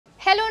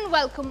Hello and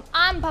welcome.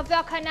 I'm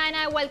Bhavya Khanna and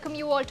I welcome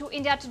you all to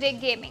India Today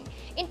Gaming.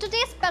 In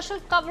today's special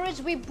coverage,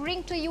 we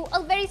bring to you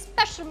a very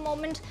special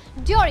moment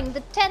during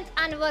the 10th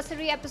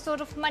anniversary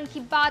episode of Mann Ki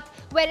Baat,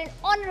 wherein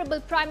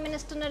Honorable Prime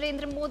Minister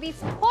Narendra Modi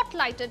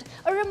spotlighted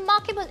a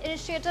remarkable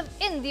initiative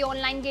in the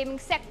online gaming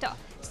sector.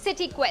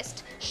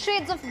 CityQuest,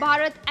 Shades of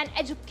Bharat, an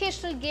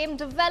educational game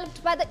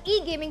developed by the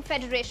e-Gaming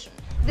Federation.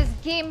 This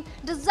game,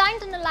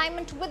 designed in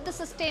alignment with the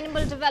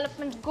Sustainable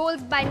Development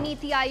Goals by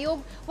Niti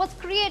Aayog, was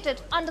created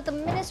under the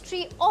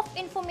Ministry of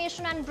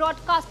Information and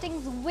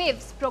Broadcasting's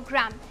WAVES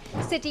program.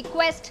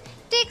 CityQuest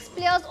takes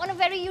players on a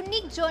very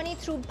unique journey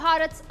through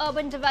Bharat's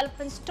urban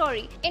development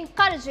story,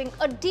 encouraging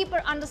a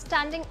deeper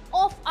understanding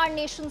of our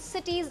nation's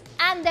cities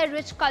and their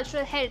rich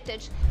cultural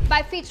heritage.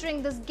 By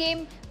featuring this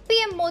game,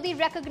 PM Modi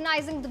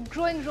recognizing the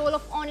growing role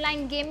of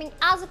online gaming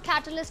as a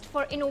catalyst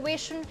for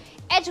innovation,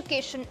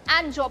 education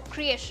and job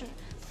creation.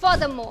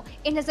 Furthermore,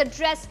 in his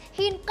address,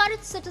 he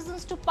encouraged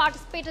citizens to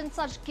participate in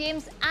such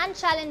games and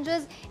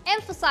challenges,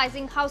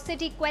 emphasizing how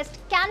CityQuest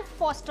can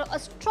foster a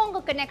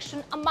stronger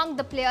connection among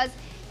the players,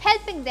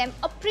 helping them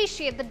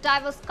appreciate the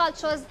diverse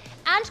cultures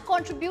and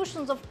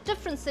contributions of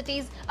different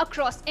cities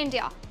across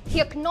India.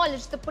 He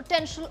acknowledged the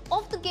potential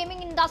of the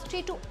gaming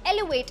industry to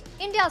elevate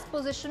India's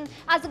position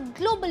as a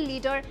global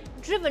leader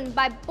driven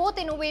by both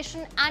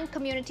innovation and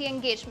community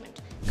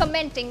engagement.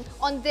 Commenting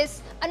on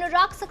this,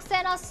 Anurag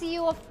Saxena,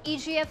 CEO of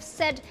EGF,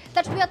 said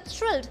that we are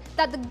thrilled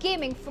that the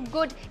gaming for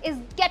good is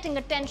getting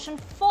attention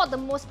for the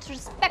most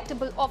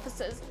respectable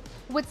offices.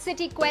 With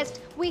CityQuest,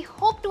 we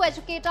hope to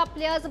educate our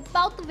players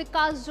about the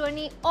Vikas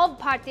journey of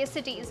Bharatiya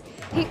cities.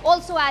 He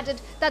also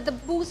added that the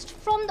boost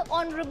from the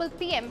Honorable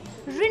PM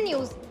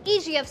renews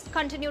EGF's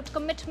continued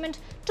commitment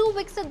to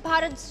Viksit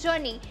Bharat's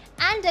journey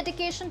and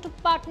dedication to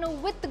partner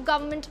with the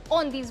government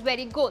on these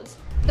very goals.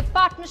 The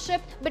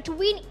partnership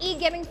between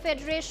e-Gaming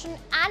Federation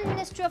and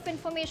Ministry of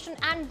Information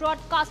and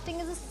Broadcasting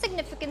is a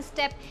significant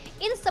step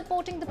in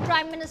supporting the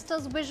Prime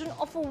Minister's vision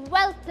of a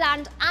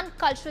well-planned and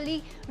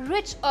culturally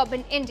rich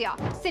urban India.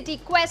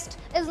 CityQuest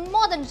is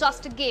more than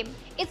just a game.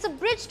 It's a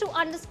bridge to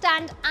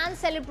understand and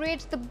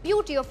celebrate the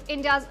beauty of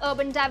India's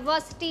urban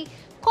diversity,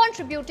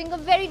 contributing a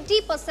very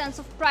deeper sense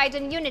of pride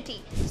and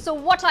unity. So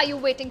what are you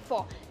waiting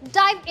for?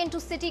 Dive into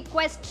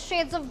CityQuest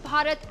Shades of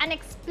Bharat and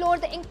explore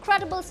the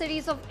incredible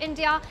cities of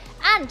India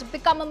and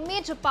become a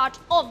major part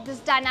of this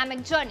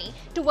dynamic journey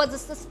towards a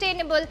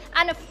sustainable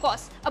and, of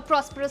course, a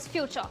prosperous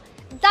future.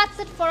 That's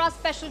it for our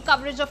special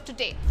coverage of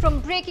today. From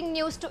breaking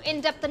news to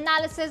in-depth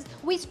analysis,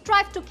 we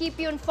strive to keep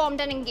you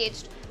informed and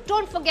engaged.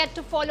 Don't forget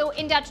to follow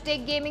India Today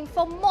Gaming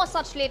for more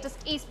such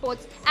latest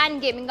esports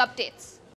and gaming updates.